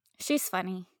pattern. She's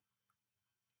funny.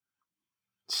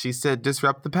 She said,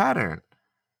 disrupt the pattern.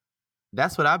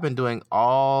 That's what I've been doing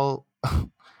all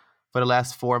for the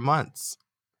last 4 months.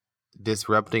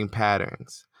 Disrupting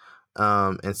patterns.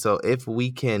 And so if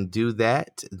we can do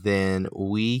that, then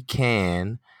we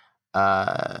can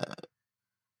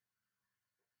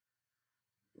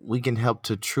help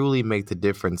to truly make the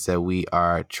difference that we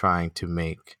are trying to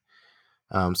make.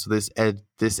 So this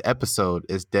episode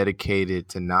is dedicated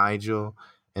to Nigel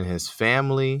and his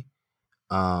family,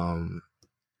 and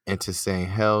to saying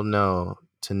hell no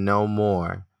to no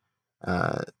more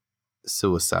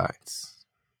suicides.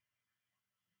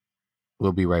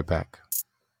 We'll be right back.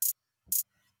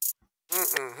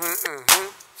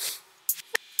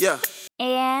 Yeah.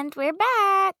 And we're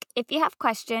back. If you have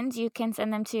questions, you can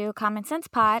send them to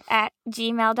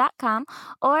commonsensepod@gmail.com,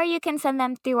 or you can send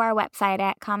them through our website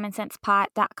at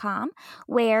commonsensepod.com,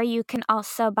 where you can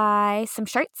also buy some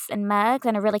shirts and mugs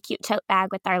and a really cute tote bag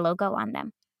with our logo on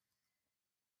them.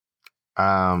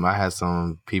 I had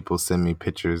some people send me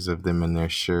pictures of them in their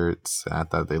shirts. I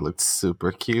thought they looked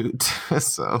super cute.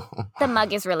 So the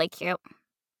mug is really cute.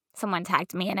 Someone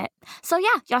tagged me in it. So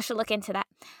yeah, y'all should look into that.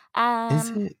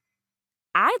 Is it?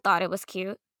 I thought it was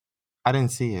cute. I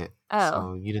didn't see it. Oh.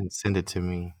 So you didn't send it to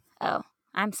me. Oh,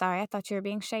 I'm sorry. I thought you were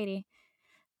being shady.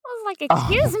 I was like,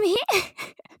 excuse me.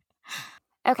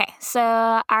 Okay,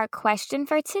 so our question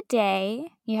for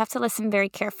today, you have to listen very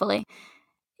carefully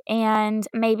and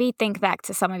maybe think back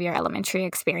to some of your elementary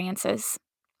experiences.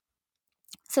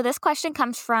 So this question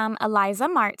comes from Eliza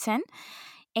Martin.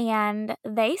 And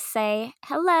they say,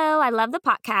 hello, I love the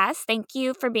podcast. Thank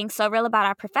you for being so real about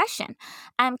our profession.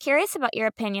 I'm curious about your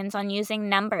opinions on using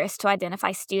numbers to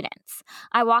identify students.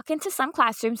 I walk into some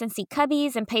classrooms and see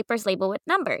cubbies and papers labeled with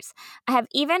numbers. I have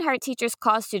even heard teachers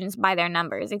call students by their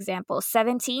numbers. Example,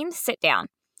 17, sit down.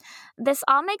 This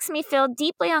all makes me feel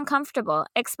deeply uncomfortable,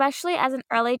 especially as an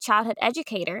early childhood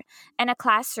educator in a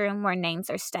classroom where names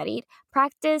are studied,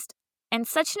 practiced, and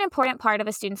such an important part of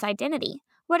a student's identity.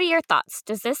 What are your thoughts?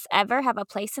 Does this ever have a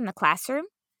place in the classroom?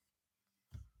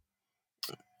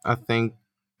 I think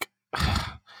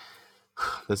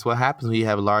that's what happens when you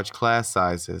have large class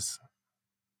sizes.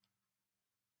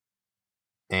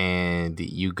 And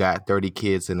you got 30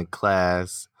 kids in a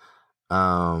class,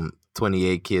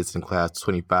 28 kids in class,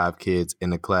 25 kids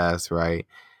in a class, right?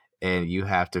 And you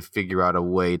have to figure out a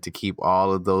way to keep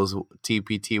all of those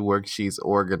TPT worksheets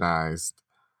organized.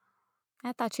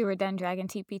 I thought you were done dragging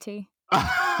TPT.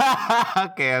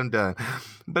 Okay, I'm done.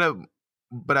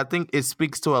 But I think it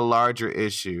speaks to a larger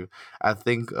issue. I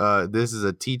think this is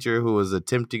a teacher who is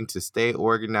attempting to stay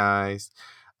organized.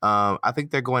 I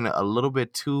think they're going a little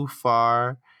bit too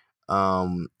far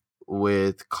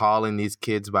with calling these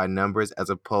kids by numbers as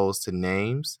opposed to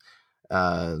names.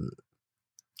 I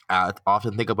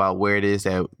often think about where it is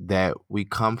that we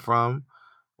come from,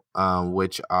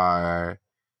 which are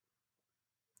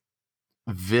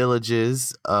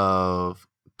villages of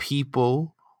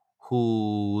people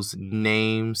whose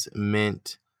names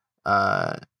meant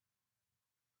a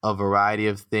variety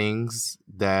of things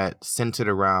that centered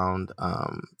around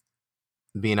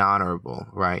being honorable,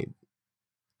 right?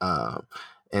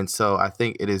 And so I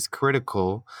think it is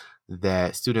critical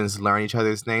that students learn each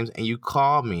other's names, and you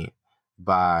call me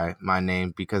by my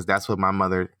name because that's what my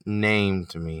mother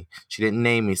named me. She didn't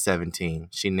name me 17.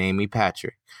 She named me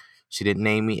Patrick. She didn't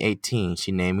name me 18.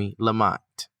 She named me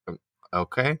Lamont.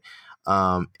 Okay?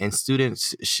 And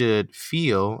students should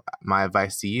feel, my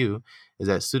advice to you is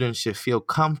that students should feel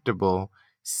comfortable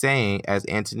saying, as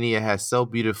Antonia has so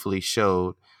beautifully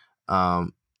showed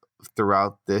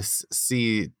throughout this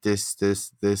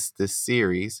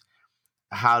series,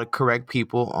 how to correct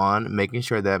people on making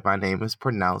sure that my name is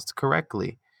pronounced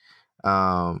correctly.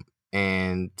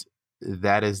 And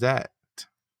that is that.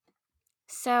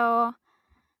 So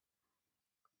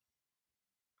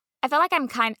I feel like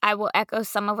I will echo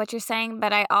some of what you're saying,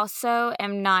 but I also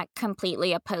am not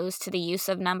completely opposed to the use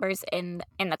of numbers in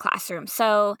the classroom.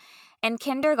 So in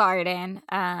kindergarten,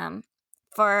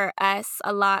 for us,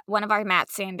 one of our math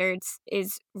standards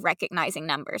is recognizing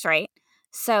numbers, right?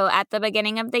 So at the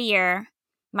beginning of the year,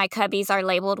 my cubbies are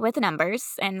labeled with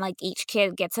numbers, and like each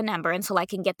kid gets a number, and so I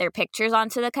can get their pictures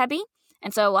onto the cubby,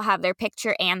 and so we'll have their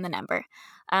picture and the number.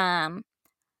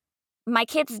 My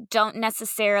kids don't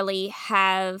necessarily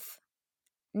have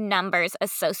numbers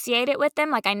associated with them.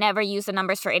 Like I never use the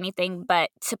numbers for anything but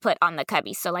to put on the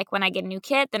cubby. So like when I get a new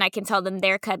kid, then I can tell them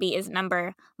their cubby is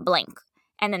number blank.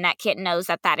 And then that kid knows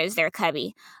that is their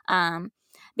cubby.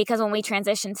 Because when we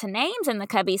transition to names in the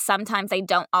cubby, sometimes they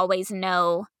don't always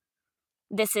know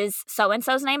this is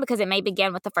so-and-so's name because it may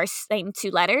begin with the first same two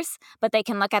letters, but they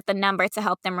can look at the number to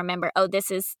help them remember, oh,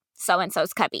 this is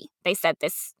so-and-so's cubby. They said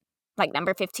this, like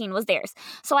number 15 was theirs.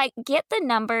 So I get the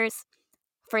numbers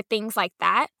for things like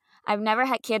that. I've never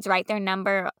had kids write their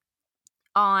number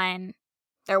on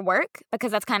their work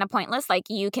because that's kind of pointless. Like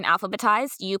you can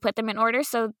alphabetize, you put them in order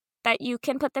so that you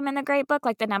can put them in the grade book.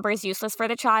 Like the number is useless for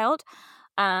the child.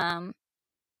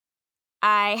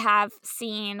 I have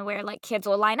seen where like kids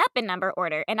will line up in number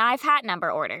order, and I've had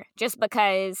number order just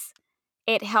because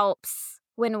it helps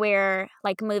when we're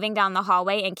like moving down the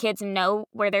hallway and kids know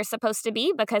where they're supposed to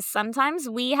be, because sometimes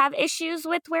we have issues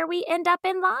with where we end up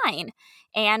in line,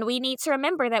 and we need to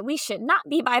remember that we should not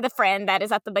be by the friend that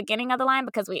is at the beginning of the line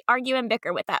because we argue and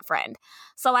bicker with that friend.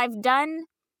 So I've done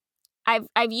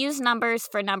I've used numbers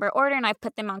for number order and I've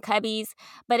put them on cubbies,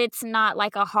 but it's not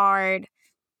like a hard,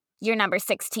 you're number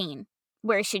 16,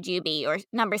 where should you be? Or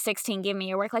number 16, give me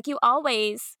your work. Like, you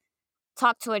always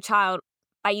talk to a child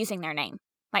by using their name.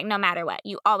 Like, no matter what,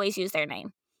 you always use their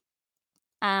name.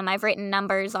 I've written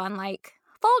numbers on like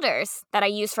folders that I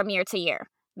use from year to year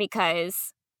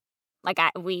because like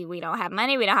we don't have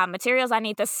money, we don't have materials. I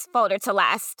need this folder to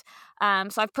last.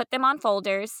 So I've put them on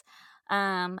folders.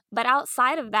 But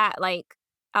outside of that, like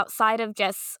outside of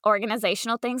just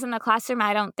organizational things in the classroom,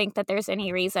 I don't think that there's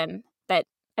any reason that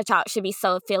a child should be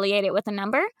so affiliated with a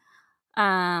number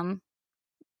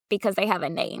because they have a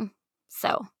name.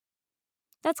 So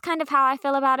that's kind of how I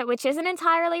feel about it, which isn't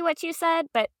entirely what you said,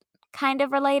 but kind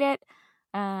of related.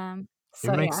 I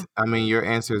mean, your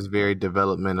answer is very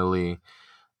developmentally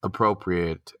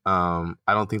appropriate. I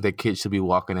don't think that kids should be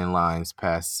walking in lines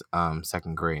past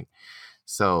second grade.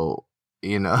 So,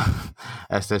 you know,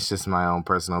 that's just my own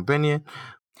personal opinion.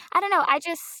 I don't know. I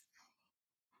just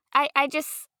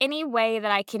any way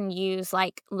that I can use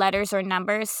like letters or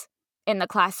numbers in the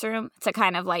classroom to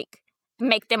kind of like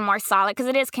make them more solid, because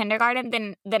it is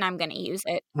kindergarten, then I'm going to use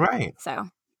it. Right. So.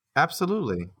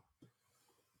 Absolutely.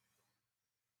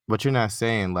 But you're not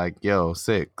saying like, yo,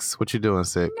 6, what you doing,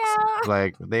 6? No.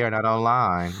 Like, they are not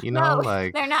online, you know? No,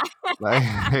 like they're not. like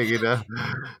you know,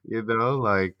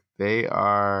 like they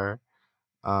are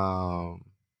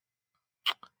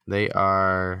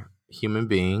human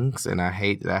beings, and I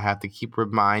hate that I have to keep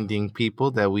reminding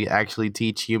people that we actually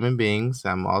teach human beings.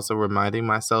 I'm also reminding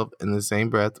myself in the same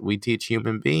breath, we teach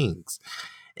human beings,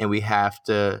 and we have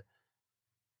to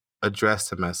address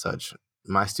them as such.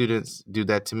 My students do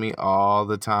that to me all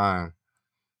the time.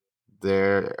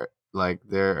 They're like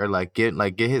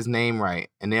get his name right,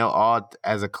 and they'll all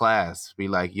as a class be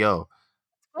like, yo,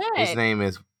 his name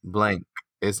is blank,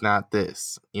 it's not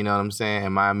this, you know what I'm saying?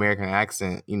 And my American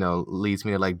accent, you know, leads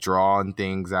me to like drawing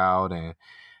things out and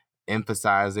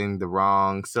emphasizing the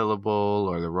wrong syllable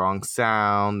or the wrong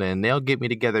sound, and they'll get me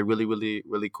together really, really,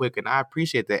 really quick, and I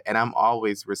appreciate that, and I'm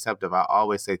always receptive. I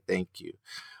always say thank you.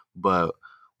 But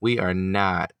we are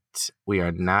not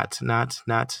going to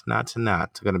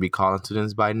be calling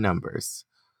students by numbers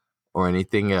or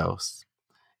anything else.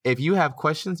 If you have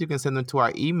questions, you can send them to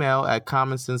our email at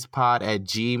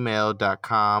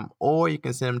commonsensepod@gmail.com, or you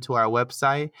can send them to our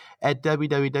website at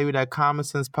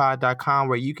www.commonsensepod.com,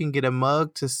 where you can get a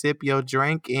mug to sip your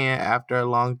drink in after a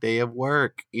long day of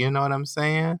work. You know what I'm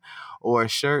saying? Or a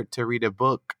shirt to read a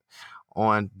book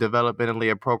on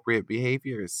developmentally appropriate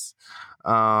behaviors,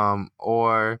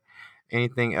 or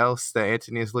anything else that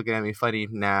Anthony is looking at me funny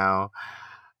now.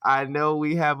 I know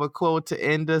we have a quote to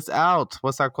end us out.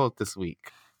 What's our quote this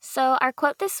week? So our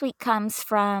quote this week comes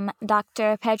from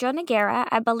Dr. Pedro Noguera.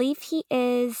 I believe he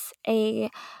is a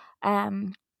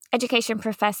education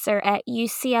professor at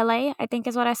UCLA, I think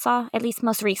is what I saw. At least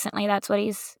most recently, that's what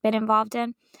he's been involved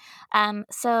in.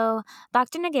 So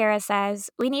Dr. Noguera says,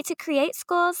 we need to create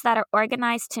schools that are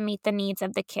organized to meet the needs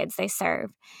of the kids they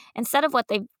serve, instead of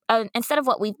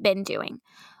what we've been doing.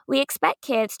 We expect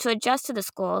kids to adjust to the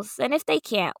schools, and if they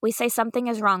can't, we say something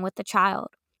is wrong with the child,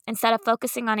 instead of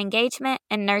focusing on engagement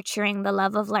and nurturing the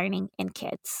love of learning in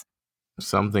kids.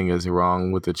 Something is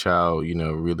wrong with the child, you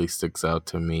know, really sticks out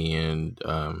to me, and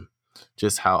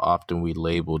just how often we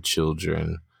label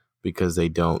children because they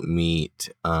don't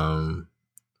meet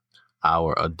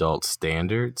our adult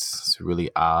standards. It's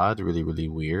really odd, really, really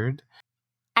weird.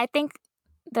 I think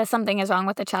the something is wrong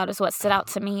with the child is what stood out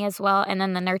to me as well. And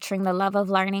then the nurturing the love of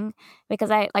learning, because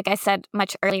like I said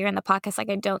much earlier in the podcast, like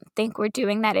I don't think we're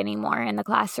doing that anymore in the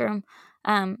classroom.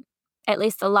 At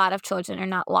least a lot of children are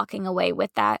not walking away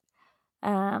with that.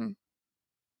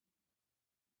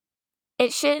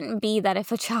 It shouldn't be that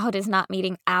if a child is not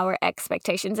meeting our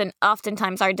expectations, and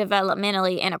oftentimes our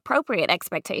developmentally inappropriate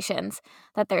expectations,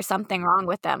 that there's something wrong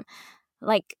with them.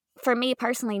 Like for me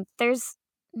personally, there's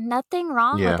nothing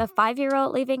wrong with a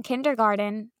 5-year-old leaving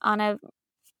kindergarten on a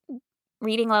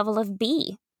reading level of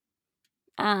B.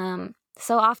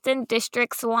 So often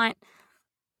districts want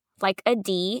like a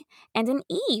D and an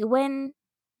E when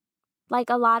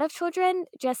like a lot of children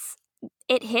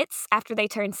it hits after they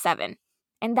turn 7,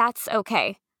 and that's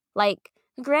okay. Like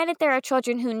granted, there are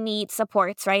children who need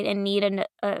supports, right, and need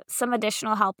some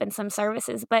additional help and some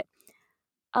services, but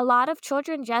a lot of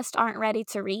children just aren't ready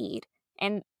to read,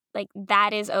 and like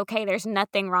that is okay. There's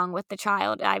nothing wrong with the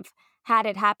child. I've had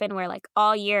it happen where like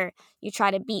all year you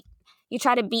try to beat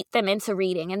them into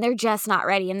reading and they're just not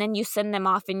ready, and then you send them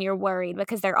off and you're worried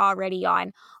because they're already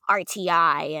on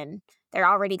RTI and they're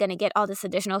already going to get all this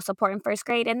additional support in first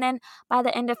grade, and then by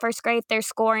the end of first grade they're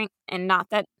scoring, and not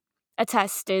that a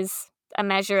test is a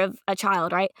measure of a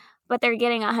child, right? But they're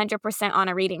getting 100% on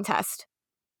a reading test.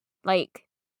 Like,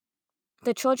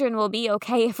 the children will be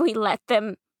okay if we let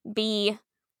them be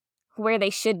where they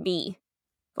should be.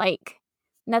 Like,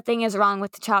 nothing is wrong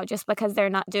with the child just because they're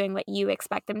not doing what you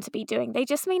expect them to be doing. They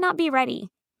just may not be ready.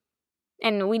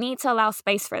 And we need to allow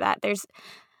space for that. There's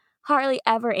hardly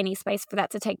ever any space for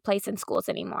that to take place in schools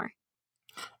anymore.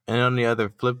 And on the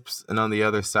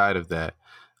other side of that,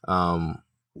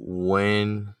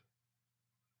 when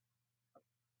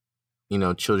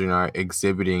children are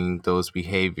exhibiting those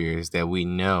behaviors that we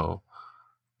know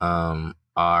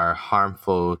are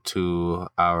harmful to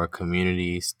our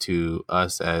communities, to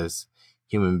us as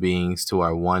human beings, to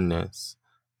our oneness.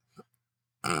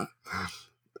 I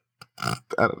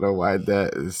don't know why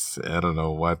that is. I don't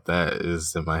know what that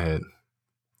is in my head.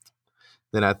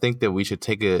 Then I think that we should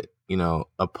take it,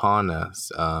 upon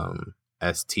us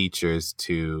as teachers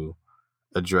to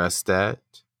address that,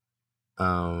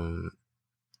 and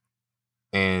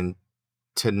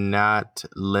to not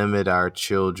limit our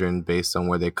children based on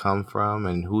where they come from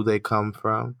and who they come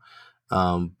from,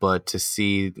 but to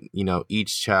see,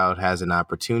 each child has an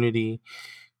opportunity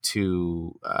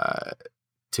to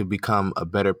become a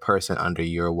better person under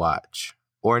your watch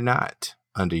or not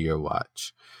under your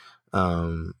watch.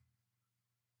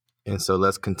 And so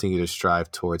let's continue to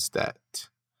strive towards that.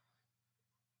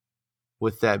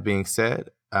 With that being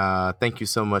said, thank you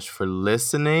so much for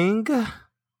listening,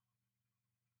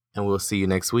 and we'll see you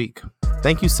next week.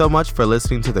 Thank you so much for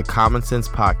listening to the Common Sense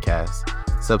Podcast.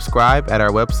 Subscribe at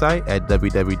our website at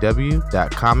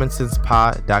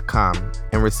www.commonsensepod.com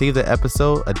and receive the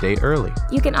episode a day early.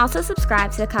 You can also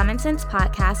subscribe to the Common Sense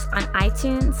Podcast on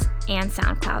iTunes and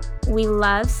SoundCloud. We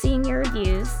love seeing your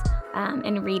reviews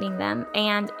and reading them,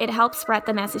 and it helps spread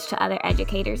the message to other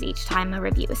educators each time a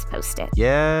review is posted.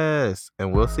 Yes,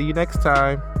 and we'll see you next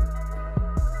time.